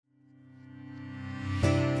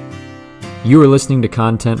You are listening to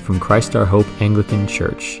content from Christ Our Hope Anglican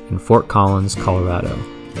Church in Fort Collins, Colorado.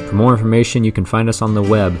 For more information, you can find us on the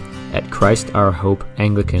web at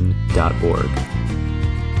christourhopeanglican.org.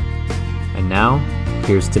 And now,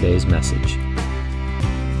 here's today's message.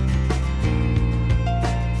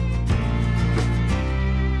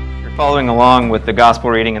 You're following along with the gospel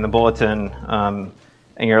reading in the bulletin, and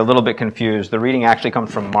you're a little bit confused. The reading actually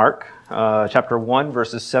comes from Mark, chapter 1,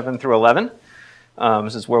 verses 7 through 11.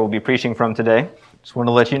 This is where we'll be preaching from today. Just want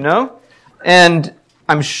to let you know. And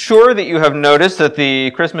I'm sure that you have noticed that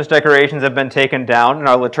the Christmas decorations have been taken down and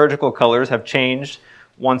our liturgical colors have changed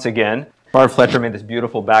once again. Barb Fletcher made this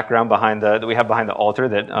beautiful background that we have behind the altar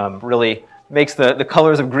that really makes the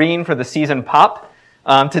colors of green for the season pop.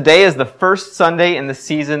 Today is the first Sunday in the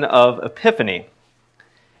season of Epiphany.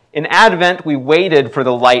 In Advent, we waited for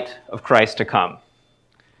the light of Christ to come.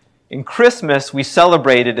 In Christmas, we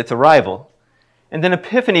celebrated its arrival. And in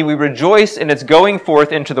Epiphany, we rejoice in its going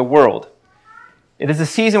forth into the world. It is a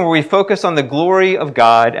season where we focus on the glory of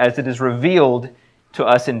God as it is revealed to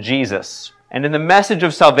us in Jesus, and in the message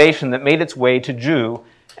of salvation that made its way to Jew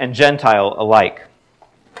and Gentile alike.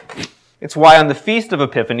 It's why on the Feast of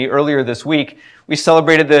Epiphany, earlier this week, we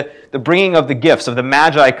celebrated the bringing of the gifts of the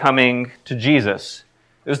Magi coming to Jesus.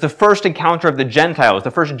 It was the first encounter of the Gentiles,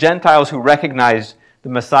 the first Gentiles who recognized the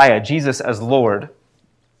Messiah, Jesus as Lord.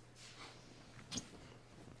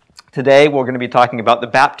 Today, we're going to be talking about the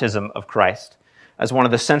baptism of Christ as one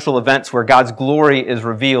of the central events where God's glory is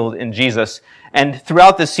revealed in Jesus. And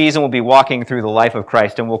throughout this season, we'll be walking through the life of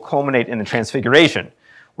Christ and will culminate in the Transfiguration,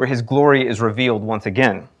 where his glory is revealed once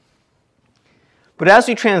again. But as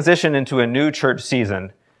we transition into a new church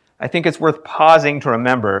season, I think it's worth pausing to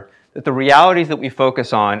remember that the realities that we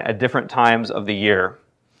focus on at different times of the year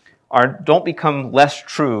don't become less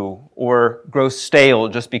true or grow stale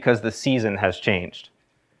just because the season has changed.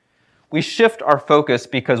 We shift our focus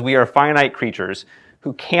because we are finite creatures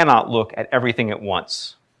who cannot look at everything at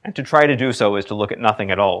once. And to try to do so is to look at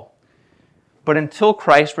nothing at all. But until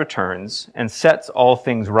Christ returns and sets all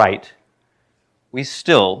things right, we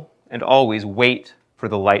still and always wait for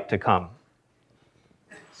the light to come.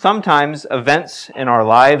 Sometimes events in our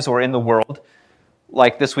lives or in the world,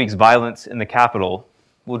 like this week's violence in the Capitol,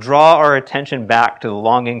 will draw our attention back to the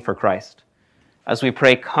longing for Christ as we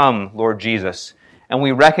pray, "Come, Lord Jesus," and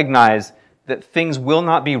we recognize that things will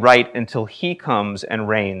not be right until he comes and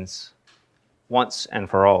reigns once and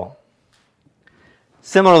for all.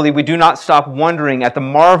 Similarly, we do not stop wondering at the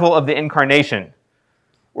marvel of the incarnation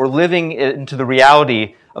or living into the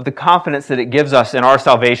reality of the confidence that it gives us in our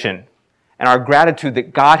salvation and our gratitude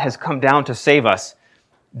that God has come down to save us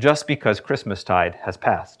just because Christmastide has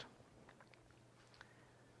passed.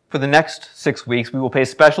 For the next 6 weeks, we will pay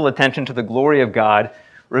special attention to the glory of God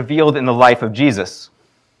revealed in the life of Jesus.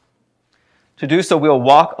 To do so, we'll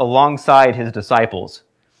walk alongside his disciples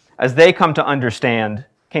as they came to understand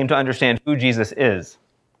who Jesus is.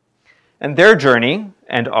 And their journey,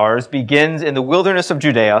 and ours, begins in the wilderness of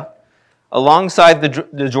Judea, alongside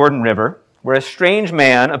the Jordan River, where a strange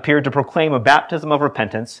man appeared to proclaim a baptism of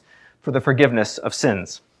repentance for the forgiveness of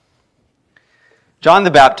sins. John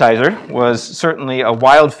the Baptizer was certainly a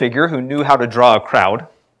wild figure who knew how to draw a crowd.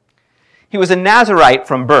 He was a Nazirite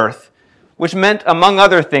from birth, which meant, among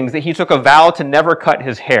other things, that he took a vow to never cut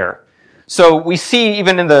his hair. So we see,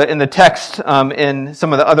 even in the text in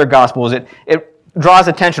some of the other Gospels, it draws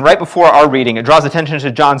attention, right before our reading, it draws attention to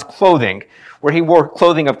John's clothing, where he wore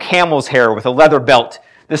clothing of camel's hair with a leather belt,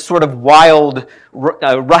 this sort of wild,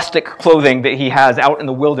 rustic clothing that he has out in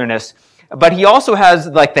the wilderness. But he also has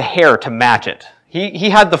like the hair to match it.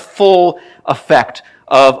 He had the full effect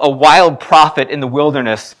of a wild prophet in the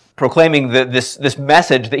wilderness, proclaiming this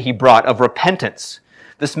message that he brought of repentance,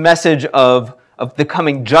 this message of the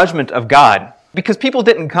coming judgment of God. Because people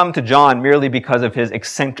didn't come to John merely because of his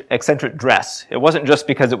eccentric dress. It wasn't just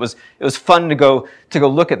because it was fun to go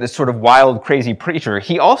look at this sort of wild, crazy preacher.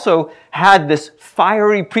 He also had this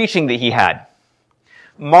fiery preaching that he had.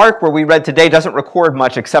 Mark, where we read today, doesn't record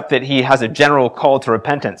much except that he has a general call to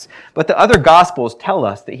repentance. But the other Gospels tell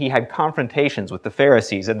us that he had confrontations with the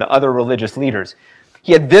Pharisees and the other religious leaders.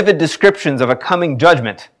 He had vivid descriptions of a coming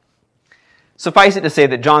judgment. Suffice it to say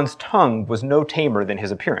that John's tongue was no tamer than his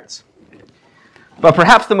appearance. But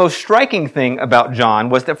perhaps the most striking thing about John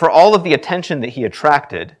was that for all of the attention that he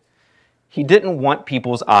attracted, he didn't want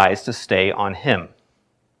people's eyes to stay on him.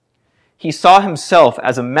 He saw himself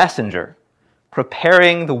as a messenger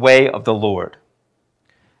preparing the way of the Lord.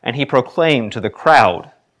 And he proclaimed to the crowd,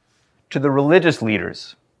 to the religious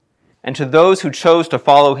leaders, and to those who chose to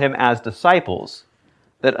follow him as disciples,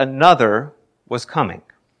 that another was coming.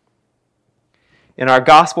 In our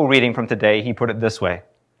gospel reading from today, he put it this way: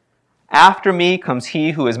 "After me comes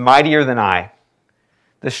he who is mightier than I,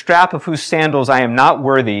 the strap of whose sandals I am not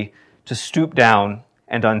worthy to stoop down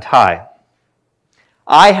and untie.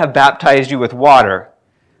 I have baptized you with water,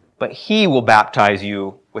 but he will baptize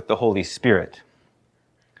you with the Holy Spirit."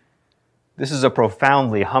 This is a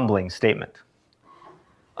profoundly humbling statement.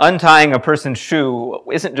 Untying a person's shoe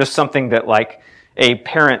isn't just something that like a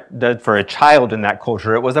parent did for a child in that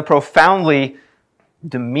culture. It was a profoundly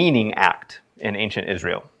demeaning act in ancient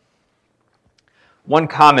Israel. One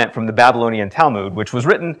comment from the Babylonian Talmud, which was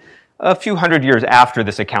written a few hundred years after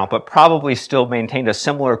this account, but probably still maintained a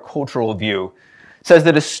similar cultural view, says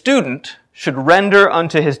that a student should render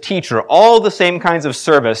unto his teacher all the same kinds of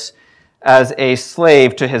service as a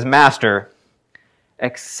slave to his master,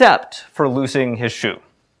 except for loosing his shoe.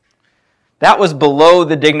 That was below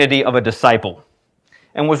the dignity of a disciple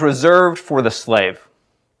and was reserved for the slave.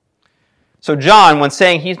 So John, when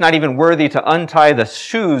saying he's not even worthy to untie the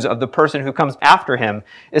shoes of the person who comes after him,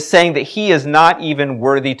 is saying that he is not even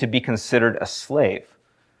worthy to be considered a slave,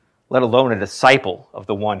 let alone a disciple of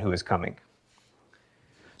the one who is coming.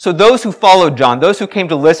 So those who followed John, those who came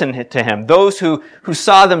to listen to him, those who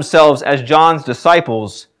saw themselves as John's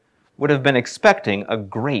disciples, would have been expecting a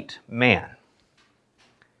great man.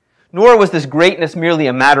 Nor was this greatness merely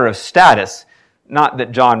a matter of status, not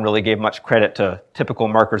that John really gave much credit to typical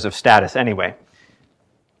markers of status anyway.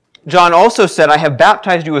 John also said, "I have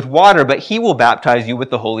baptized you with water, but he will baptize you with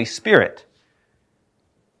the Holy Spirit."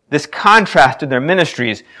 This contrast in their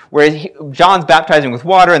ministries, where John's baptizing with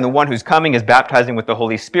water and the one who's coming is baptizing with the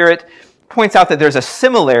Holy Spirit, points out that there's a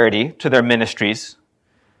similarity to their ministries,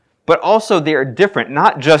 but also they are different,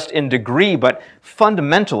 not just in degree, but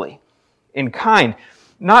fundamentally, in kind.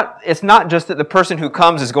 It's not just that the person who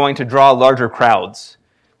comes is going to draw larger crowds,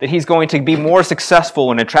 that he's going to be more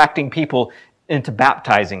successful in attracting people into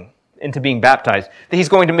being baptized, that he's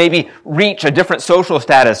going to maybe reach a different social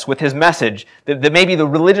status with his message, that maybe the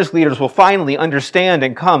religious leaders will finally understand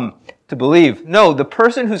and come to believe. No, the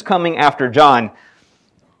person who's coming after John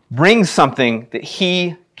brings something that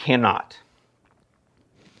he cannot.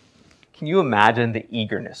 Can you imagine the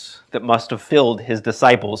eagerness that must have filled his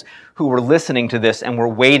disciples who were listening to this and were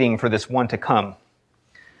waiting for this one to come?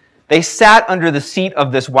 They sat under the seat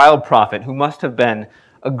of this wild prophet who must have been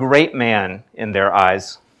a great man in their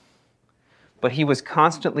eyes. But he was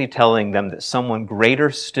constantly telling them that someone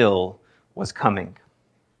greater still was coming.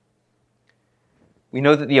 We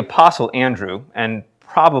know that the apostle Andrew, and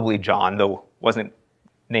probably John, though wasn't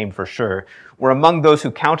named for sure, were among those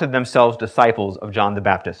who counted themselves disciples of John the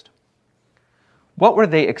Baptist. What were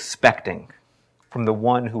they expecting from the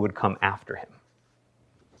one who would come after him?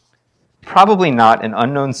 Probably not an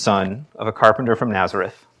unknown son of a carpenter from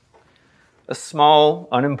Nazareth, a small,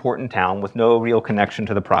 unimportant town with no real connection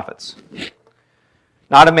to the prophets.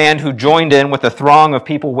 Not a man who joined in with a throng of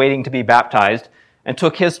people waiting to be baptized and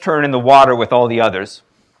took his turn in the water with all the others.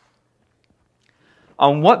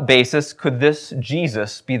 On what basis could this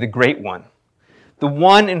Jesus be the great one, the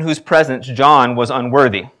one in whose presence John was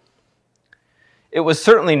unworthy? It was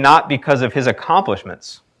certainly not because of his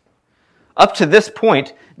accomplishments. Up to this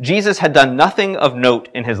point, Jesus had done nothing of note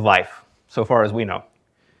in his life, so far as we know.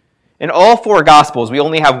 In all four Gospels, we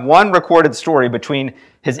only have one recorded story between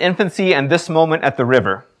his infancy and this moment at the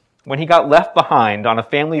river, when he got left behind on a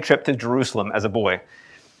family trip to Jerusalem as a boy,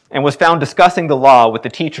 and was found discussing the law with the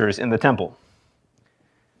teachers in the temple.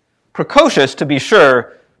 Precocious, to be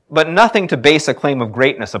sure, but nothing to base a claim of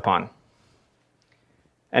greatness upon.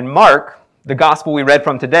 And Mark, the gospel we read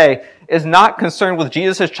from today, is not concerned with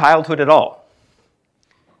Jesus' childhood at all.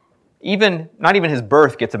 Not even his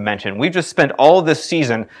birth gets a mention. We've just spent all this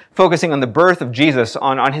season focusing on the birth of Jesus,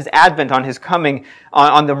 on his advent, on his coming,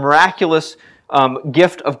 on the miraculous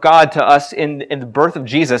gift of God to us in the birth of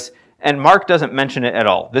Jesus, and Mark doesn't mention it at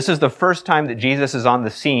all. This is the first time that Jesus is on the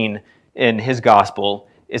scene in his gospel,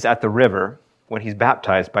 is at the river when he's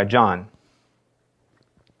baptized by John.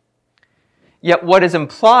 Yet what is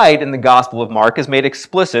implied in the Gospel of Mark is made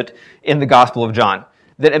explicit in the Gospel of John,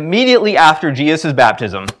 that immediately after Jesus'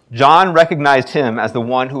 baptism, John recognized him as the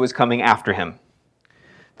one who was coming after him,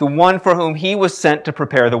 the one for whom he was sent to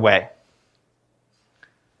prepare the way.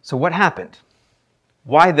 So what happened?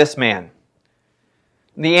 Why this man?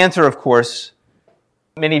 The answer, of course,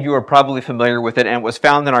 many of you are probably familiar with it, and it was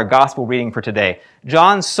found in our Gospel reading for today.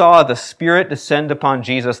 John saw the Spirit descend upon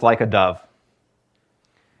Jesus like a dove.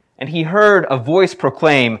 And he heard a voice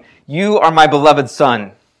proclaim, "You are my beloved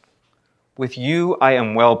Son. With you I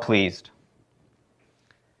am well pleased."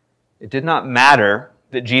 It did not matter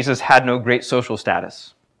that Jesus had no great social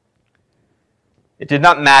status. It did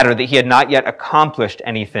not matter that he had not yet accomplished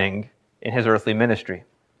anything in his earthly ministry.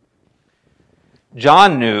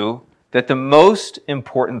 John knew that the most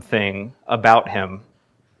important thing about him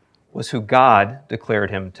was who God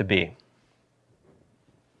declared him to be.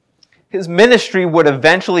 His ministry would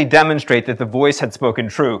eventually demonstrate that the voice had spoken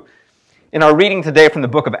true. In our reading today from the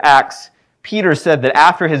book of Acts, Peter said that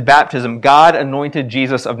after his baptism, God anointed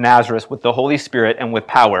Jesus of Nazareth with the Holy Spirit and with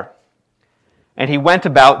power. And he went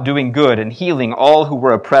about doing good and healing all who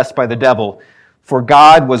were oppressed by the devil, for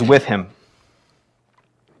God was with him.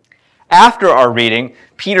 After our reading,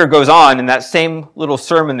 Peter goes on in that same little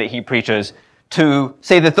sermon that he preaches to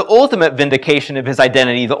say that the ultimate vindication of his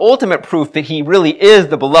identity, the ultimate proof that he really is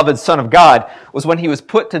the beloved Son of God, was when he was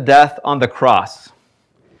put to death on the cross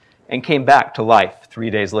and came back to life 3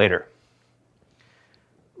 days later.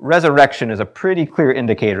 Resurrection is a pretty clear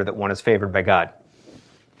indicator that one is favored by God.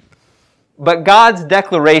 But God's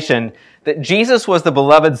declaration that Jesus was the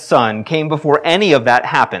beloved Son came before any of that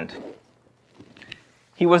happened.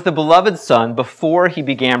 He was the beloved Son before he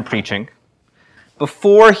began preaching,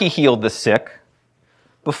 before he healed the sick,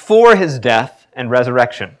 before his death and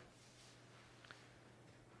resurrection.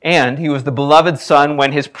 And he was the beloved Son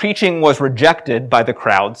when his preaching was rejected by the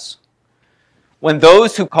crowds, when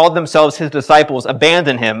those who called themselves his disciples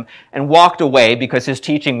abandoned him and walked away because his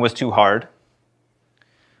teaching was too hard,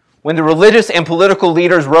 when the religious and political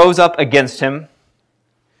leaders rose up against him,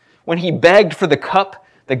 when he begged for the cup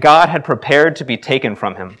that God had prepared to be taken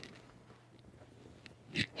from him.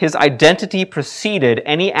 His identity preceded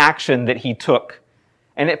any action that he took,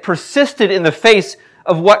 and it persisted in the face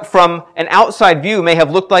of what from an outside view may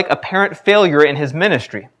have looked like apparent failure in his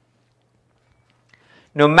ministry.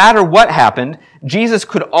 No matter what happened, Jesus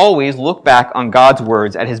could always look back on God's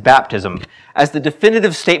words at his baptism as the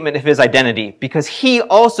definitive statement of his identity, because he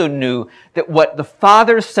also knew that what the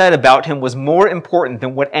Father said about him was more important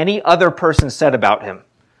than what any other person said about him,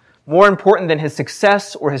 more important than his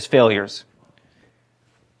success or his failures.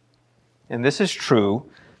 And this is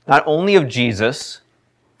true not only of Jesus,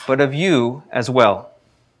 but of you as well.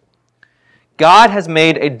 God has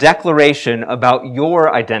made a declaration about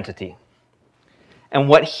your identity. And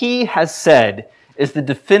what he has said is the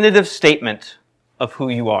definitive statement of who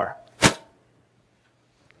you are.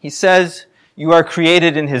 He says you are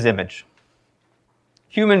created in his image.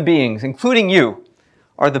 Human beings, including you,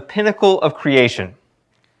 are the pinnacle of creation.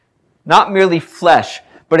 Not merely flesh,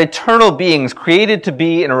 but eternal beings created to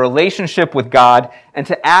be in a relationship with God and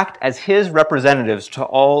to act as his representatives to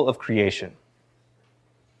all of creation.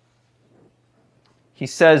 He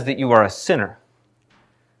says that you are a sinner.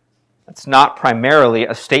 It's not primarily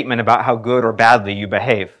a statement about how good or badly you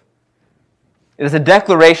behave. It is a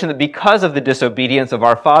declaration that because of the disobedience of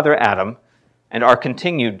our father Adam and our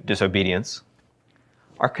continued disobedience,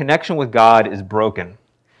 our connection with God is broken,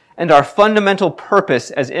 and our fundamental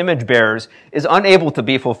purpose as image bearers is unable to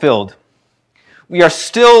be fulfilled. We are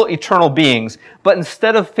still eternal beings, but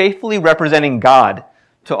instead of faithfully representing God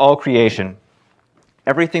to all creation,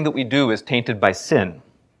 everything that we do is tainted by sin.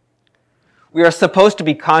 We are supposed to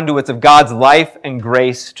be conduits of God's life and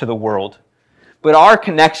grace to the world. But our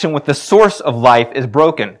connection with the source of life is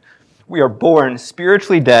broken. We are born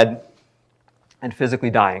spiritually dead and physically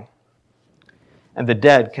dying. And the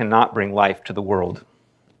dead cannot bring life to the world.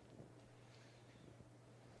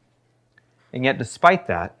 And yet, despite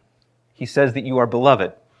that, he says that you are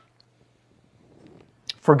beloved.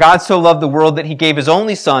 For God so loved the world that he gave his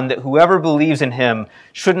only Son, that whoever believes in him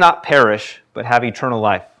should not perish, but have eternal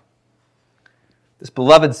life. This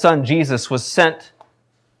beloved Son, Jesus, was sent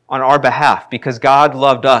on our behalf because God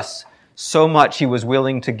loved us so much he was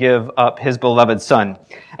willing to give up his beloved Son.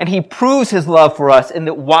 And he proves his love for us in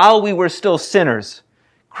that while we were still sinners,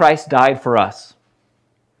 Christ died for us.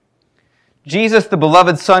 Jesus, the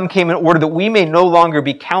beloved Son, came in order that we may no longer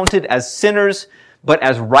be counted as sinners, but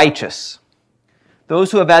as righteous.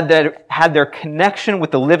 Those who have had their connection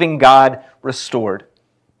with the living God restored.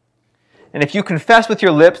 And if you confess with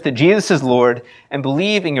your lips that Jesus is Lord and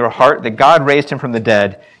believe in your heart that God raised him from the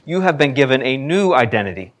dead, you have been given a new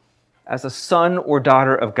identity as a son or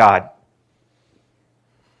daughter of God.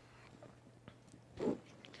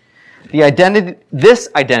 This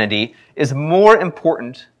identity is more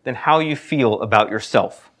important than how you feel about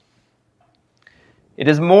yourself. It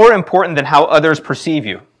is more important than how others perceive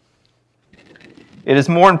you. It is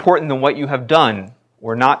more important than what you have done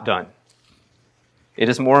or not done. It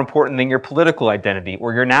is more important than your political identity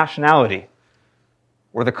or your nationality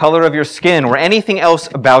or the color of your skin or anything else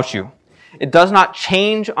about you. It does not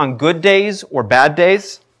change on good days or bad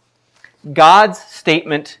days. God's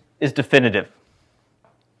statement is definitive.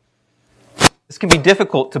 This can be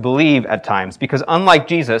difficult to believe at times because, unlike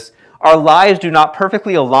Jesus, our lives do not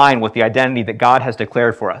perfectly align with the identity that God has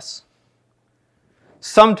declared for us.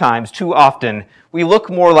 Sometimes, too often, we look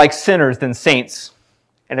more like sinners than saints,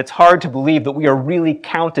 and it's hard to believe that we are really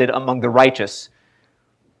counted among the righteous.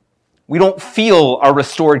 We don't feel our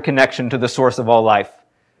restored connection to the source of all life.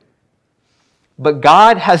 But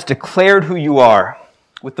God has declared who you are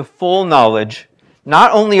with the full knowledge,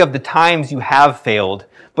 not only of the times you have failed,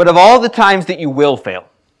 but of all the times that you will fail.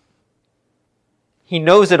 He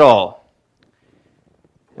knows it all.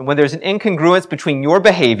 And when there's an incongruence between your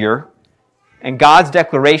behavior and God's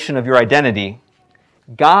declaration of your identity,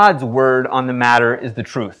 God's word on the matter is the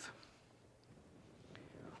truth.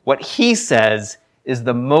 What He says is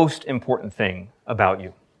the most important thing about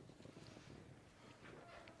you.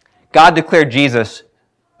 God declared Jesus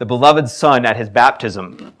the beloved Son at His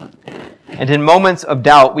baptism. And in moments of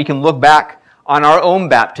doubt, we can look back on our own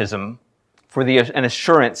baptism for an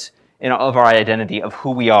assurance of our identity, of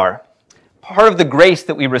who we are. Part of the grace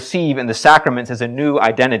that we receive in the sacraments is a new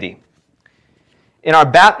identity. In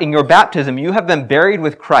your baptism, you have been buried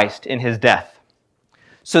with Christ in His death,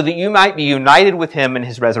 so that you might be united with Him in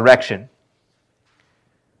His resurrection.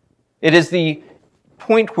 It is the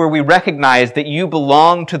point where we recognize that you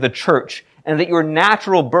belong to the church and that your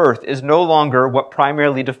natural birth is no longer what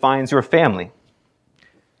primarily defines your family,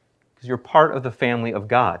 because you're part of the family of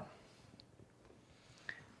God.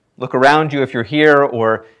 Look around you if you're here,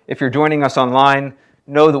 or if you're joining us online,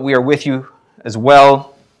 know that we are with you as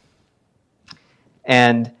well.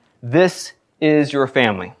 And this is your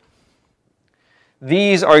family.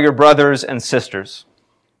 These are your brothers and sisters.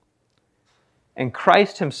 And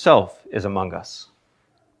Christ Himself is among us.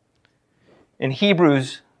 In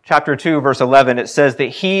Hebrews chapter 2, verse 11, it says that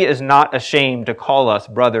He is not ashamed to call us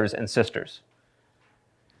brothers and sisters,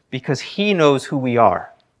 because He knows who we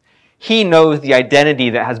are. He knows the identity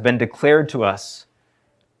that has been declared to us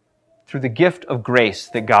through the gift of grace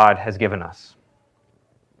that God has given us.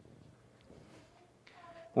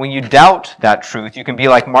 When you doubt that truth, you can be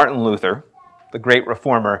like Martin Luther, the great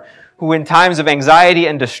reformer, who in times of anxiety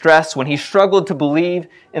and distress, when he struggled to believe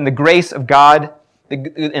in the grace of God,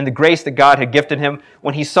 in the grace that God had gifted him,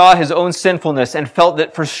 when he saw his own sinfulness and felt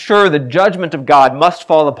that for sure the judgment of God must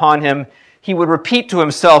fall upon him, he would repeat to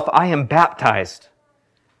himself, "I am baptized.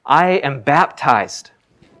 I am baptized."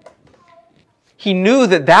 He knew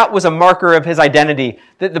that that was a marker of his identity,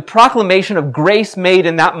 that the proclamation of grace made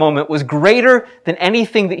in that moment was greater than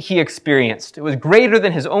anything that he experienced. It was greater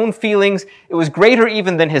than his own feelings. It was greater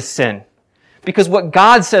even than his sin. Because what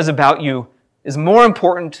God says about you is more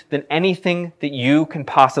important than anything that you can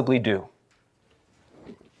possibly do.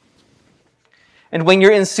 And when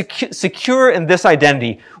you're secure in this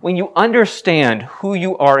identity, when you understand who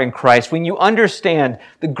you are in Christ, when you understand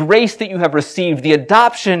the grace that you have received, the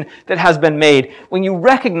adoption that has been made, when you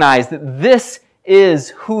recognize that this is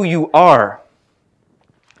who you are,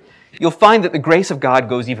 you'll find that the grace of God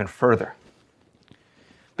goes even further.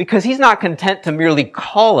 Because He's not content to merely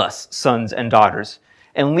call us sons and daughters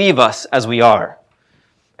and leave us as we are.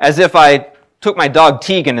 As if I took my dog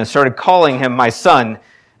Tegan and started calling him my son,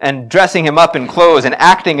 and dressing him up in clothes and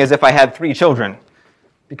acting as if I had 3 children.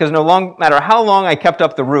 Because no matter how long I kept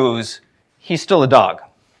up the ruse, he's still a dog.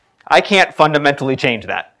 I can't fundamentally change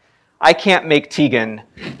that. I can't make Tegan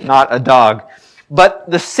not a dog. But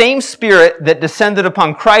the same Spirit that descended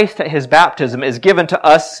upon Christ at His baptism is given to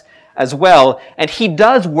us as well, and He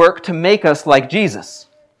does work to make us like Jesus.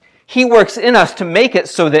 He works in us to make it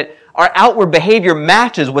so that our outward behavior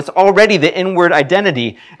matches what's already the inward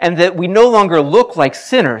identity, and that we no longer look like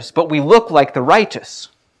sinners, but we look like the righteous.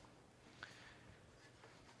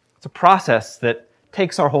 It's a process that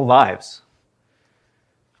takes our whole lives.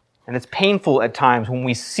 And it's painful at times when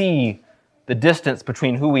we see the distance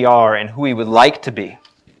between who we are and who we would like to be.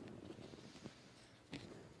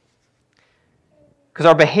 Because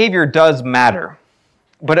our behavior does matter,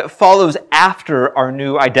 but it follows after our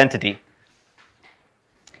new identity.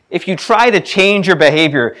 If you try to change your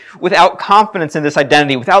behavior without confidence in this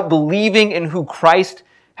identity, without believing in who Christ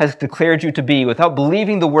has declared you to be, without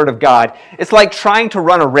believing the Word of God, it's like trying to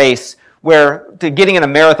run a race getting in a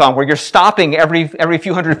marathon where you're stopping every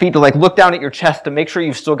few hundred feet to look down at your chest to make sure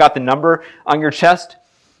you've still got the number on your chest,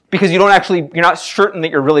 because you're not certain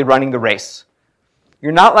that you're really running the race.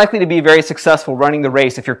 You're not likely to be very successful running the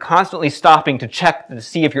race if you're constantly stopping to check to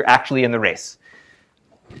see if you're actually in the race.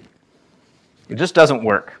 It just doesn't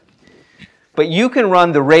work. But you can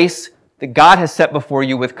run the race that God has set before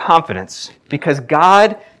you with confidence, because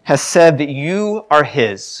God has said that you are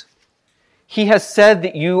His. He has said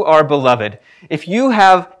that you are beloved. If you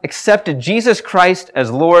have accepted Jesus Christ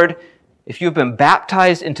as Lord, if you've been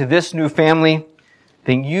baptized into this new family,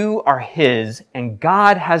 then you are His, and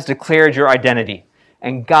God has declared your identity,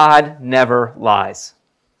 and God never lies.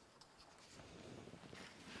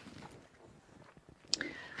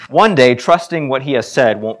 One day, trusting what He has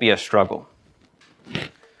said won't be a struggle.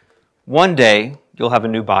 One day, you'll have a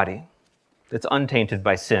new body that's untainted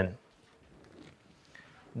by sin.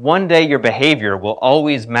 One day, your behavior will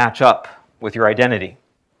always match up with your identity.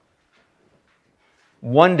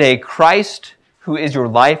 One day, Christ, who is your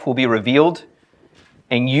life, will be revealed,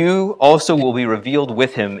 and you also will be revealed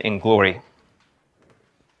with Him in glory.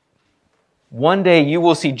 One day, you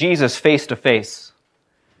will see Jesus face to face.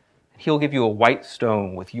 He'll give you a white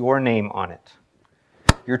stone with your name on it,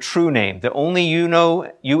 your true name that only you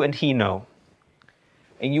know, you and He know.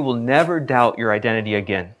 And you will never doubt your identity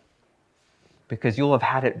again, because you'll have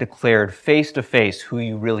had it declared face to face who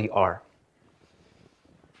you really are.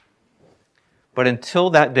 But until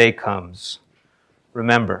that day comes,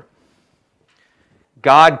 remember,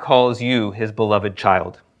 God calls you His beloved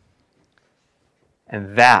child.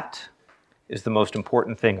 And that is the most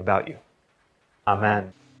important thing about you.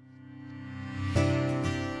 Amen.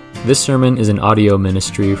 This sermon is an audio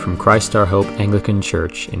ministry from Christ Our Hope Anglican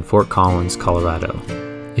Church in Fort Collins, Colorado.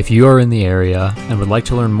 If you are in the area and would like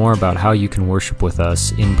to learn more about how you can worship with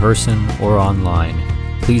us in person or online,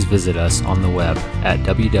 please visit us on the web at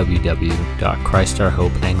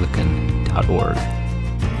www.christourhopeanglican.org.